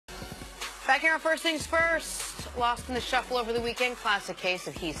Back here on First Things First. Lost in the shuffle over the weekend. Classic case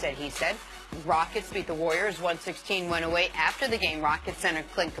of he said, he said. Rockets beat the Warriors 116-108. After the game, Rockets center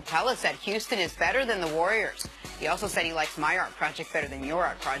Clint Capela said Houston is better than the Warriors. He also said he likes my art project better than your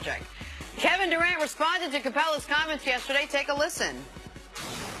art project. Kevin Durant responded to Capela's comments yesterday. Take a listen.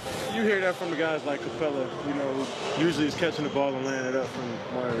 You hear that from the guys like Capela, you know, usually he's catching the ball and laying it up from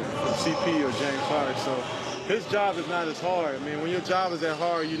CP or James Harden. So his job is not as hard. I mean, when your job is that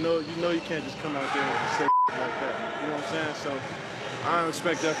hard, you know you can't just come out there and say like that. You know what I'm saying? So I don't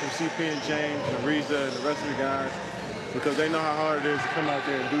expect that from CP and James and Ariza and the rest of the guys because they know how hard it is to come out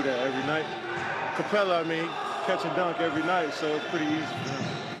there and do that every night. Capela, I mean, catch and dunk every night, so it's pretty easy for him.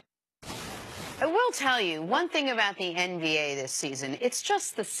 I will tell you one thing about the NBA this season. It's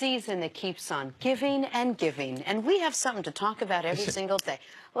just the season that keeps on giving and giving. And we have something to talk about every single day.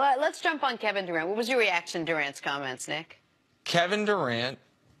 Well, let's jump on Kevin Durant. What was your reaction to Durant's comments, Nick? Kevin Durant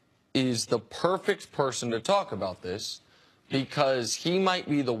is the perfect person to talk about this because he might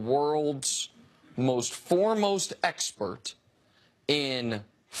be the world's most foremost expert in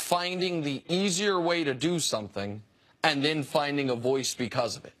finding the easier way to do something and then finding a voice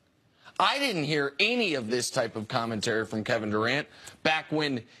because of it. I didn't hear any of this type of commentary from Kevin Durant back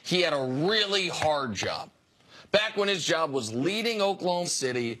when he had a really hard job. Back when his job was leading Oklahoma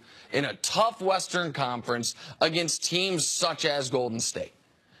City in a tough Western Conference against teams such as Golden State.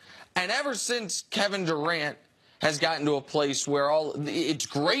 And ever since Kevin Durant has gotten to a place where it's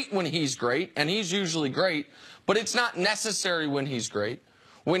great when he's great, and he's usually great, but it's not necessary when he's great.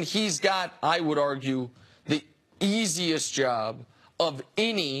 When he's got, I would argue, the easiest job of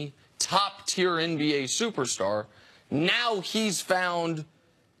any top-tier NBA superstar, now he's found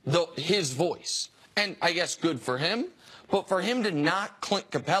his voice. And I guess good for him, but for him to knock Clint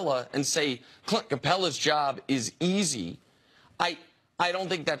Capela and say Clint Capela's job is easy, I don't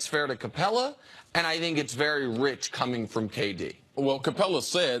think that's fair to Capela, and I think it's very rich coming from KD. Well, Capela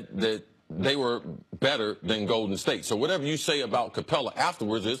said that they were better than Golden State. So whatever you say about Capela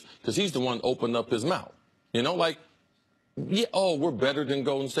afterwards is because he's the one who opened up his mouth. You know, like, yeah, oh, we're better than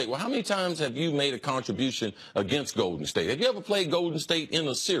Golden State. Well, how many times have you made a contribution against Golden State? Have you ever played Golden State in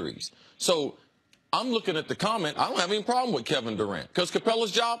a series? So I'm looking at the comment. I don't have any problem with Kevin Durant because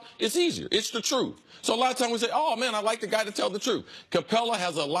Capela's job is easier. It's the truth. So a lot of times we say, oh, man, I like the guy to tell the truth. Capela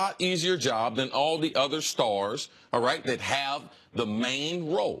has a lot easier job than all the other stars, all right, that have the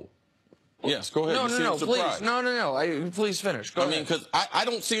main role. Yes, go ahead. No, please. No. Please finish. Go ahead. I mean, because I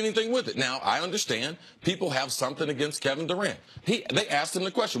don't see anything with it. Now, I understand people have something against Kevin Durant. They asked him the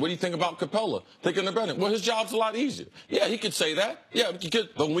question, what do you think about Capela? Thinking they're better. Well, his job's a lot easier. Yeah, he could say that. Yeah,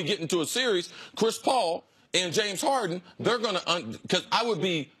 but when we get into a series, Chris Paul and James Harden, they're going to, because I would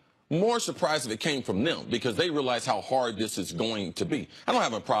be more surprised if it came from them because they realize how hard this is going to be. I don't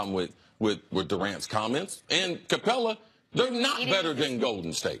have a problem with Durant's comments. And Capela, they're not better than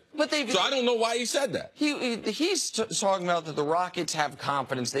Golden State. So I don't know why he said that. He's talking about that the Rockets have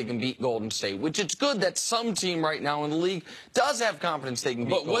confidence they can beat Golden State, which it's good that some team right now in the league does have confidence they can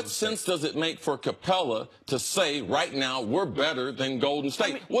beat Golden State. But what sense does it make for Capela to say right now we're better than Golden State?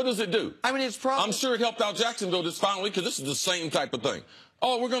 I mean, what does it do? I mean, it's probably... I'm sure it helped out Jacksonville this finally because this is the same type of thing.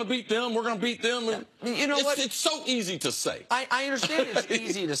 Oh, we're going to beat them. We're going to beat them. You know what? It's so easy to say. I understand it's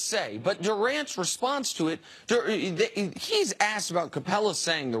easy to say, but Durant's response to it, he's asked about Capela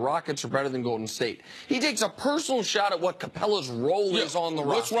saying the Rockets are better than Golden State. He takes a personal shot at what Capela's role is on the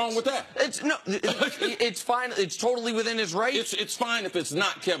Rockets. What's wrong with that? It's fine. It's totally within his right. It's fine if it's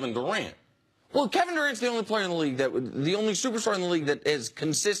not Kevin Durant. Well, Kevin Durant's the only player in the league the only superstar in the league that has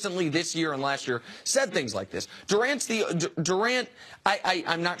consistently this year and last year said things like this. Durant,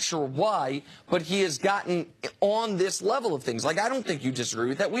 I'm not sure why, but he has gotten on this level of things. Like, I don't think you disagree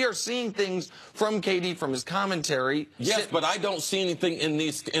with that. We are seeing things from KD, from his commentary. Yes, but I don't see anything in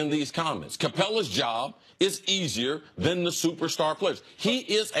these comments. Capela's job is easier than the superstar players. He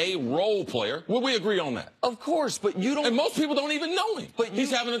is a role player. Will we agree on that? Of course, but you don't... And most people don't even know him. But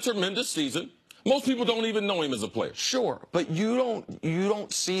he's having a tremendous season. Most people don't even know him as a player. Sure, but you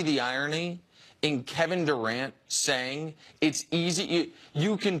don't see the irony in Kevin Durant saying it's easy.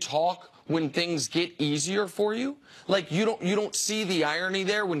 You can talk when things get easier for you. Like you don't see the irony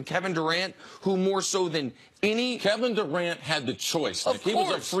there when Kevin Durant, who more so than any... Kevin Durant had the choice. He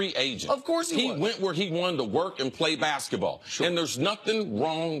was a free agent. Of course he was. He went where he wanted to work and play basketball. Sure. And there's nothing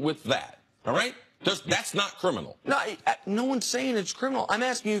wrong with that. All right? That's not criminal. No, no one's saying it's criminal. I'm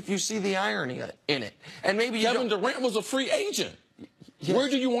asking you if you see the irony in it. And maybe Kevin Durant was a free agent. Yes. Where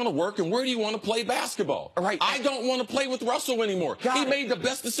do you want to work and where do you want to play basketball? Right. I don't want to play with Russell anymore. He made the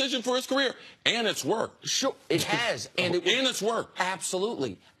best decision for his career, and it's worked. Sure, it has. And it's worked.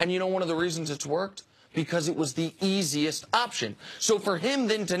 Absolutely. And you know one of the reasons it's worked? Because it was the easiest option. So for him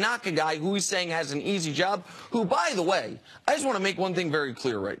then to knock a guy who he's saying has an easy job, who, by the way, I just want to make one thing very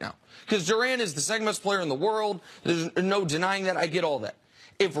clear right now. Because Durant is the second best player in the world. There's no denying that. I get all that.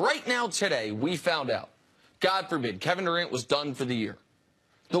 If right now today we found out, God forbid, Kevin Durant was done for the year,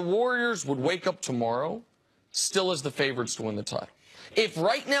 the Warriors would wake up tomorrow still as the favorites to win the title. If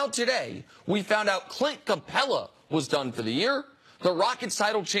right now today we found out Clint Capela was done for the year, the Rockets'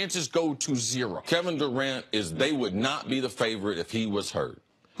 title chances go to 0. Kevin Durant they would not be the favorite if he was hurt.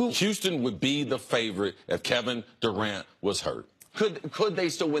 Houston would be the favorite if Kevin Durant was hurt. Could they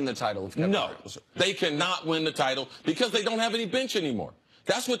still win the title if Kevin Durant was hurt? They cannot win the title because they don't have any bench anymore.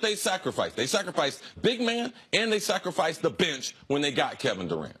 That's what they sacrificed. They sacrificed big man and they sacrificed the bench when they got Kevin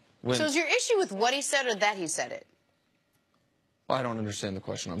Durant. So is your issue with what he said or that he said it? I don't understand the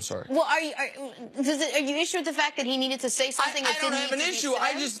question. I'm sorry. Well, are you issued with the fact that he needed to say something? I don't have an issue.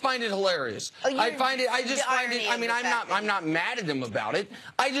 I just find it hilarious. I just find it. I mean, I'm not mad at him about it.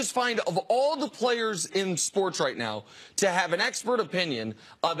 I just find of all the players in sports right now to have an expert opinion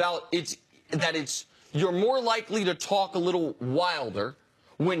about you're more likely to talk a little wilder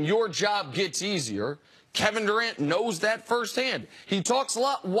when your job gets easier. Kevin Durant knows that firsthand. He talks a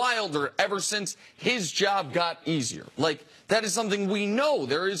lot wilder ever since his job got easier. Like, that is something we know.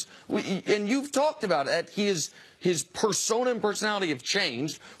 And you've talked about it. His persona and personality have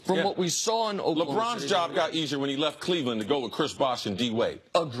changed from what we saw in Oklahoma. LeBron's job got easier when he left Cleveland to go with Chris Bosh and D. Wade.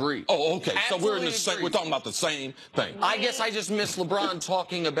 Agreed. Oh, okay. Absolutely so we're in the same. We're talking about the same thing. I guess I just miss LeBron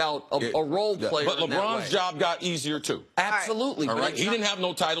talking about a role player. But LeBron's job got easier too. Absolutely. All right. He didn't have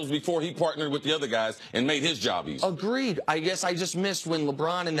no titles before he partnered with the other guys and made his job easier. Agreed. I guess I just missed when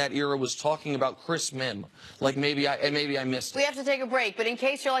LeBron in that era was talking about Chris Mim. Like maybe I missed it. We have to take a break, but in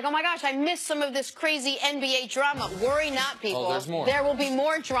case you're like, oh my gosh, I missed some of this crazy NBA drama, worry not. People. Oh, there's more. There will be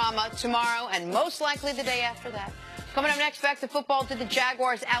more drama tomorrow and most likely the day after that. Coming up next, back to football. Did the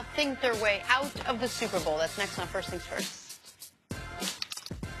Jaguars outthink their way out of the Super Bowl? That's next on First Things First.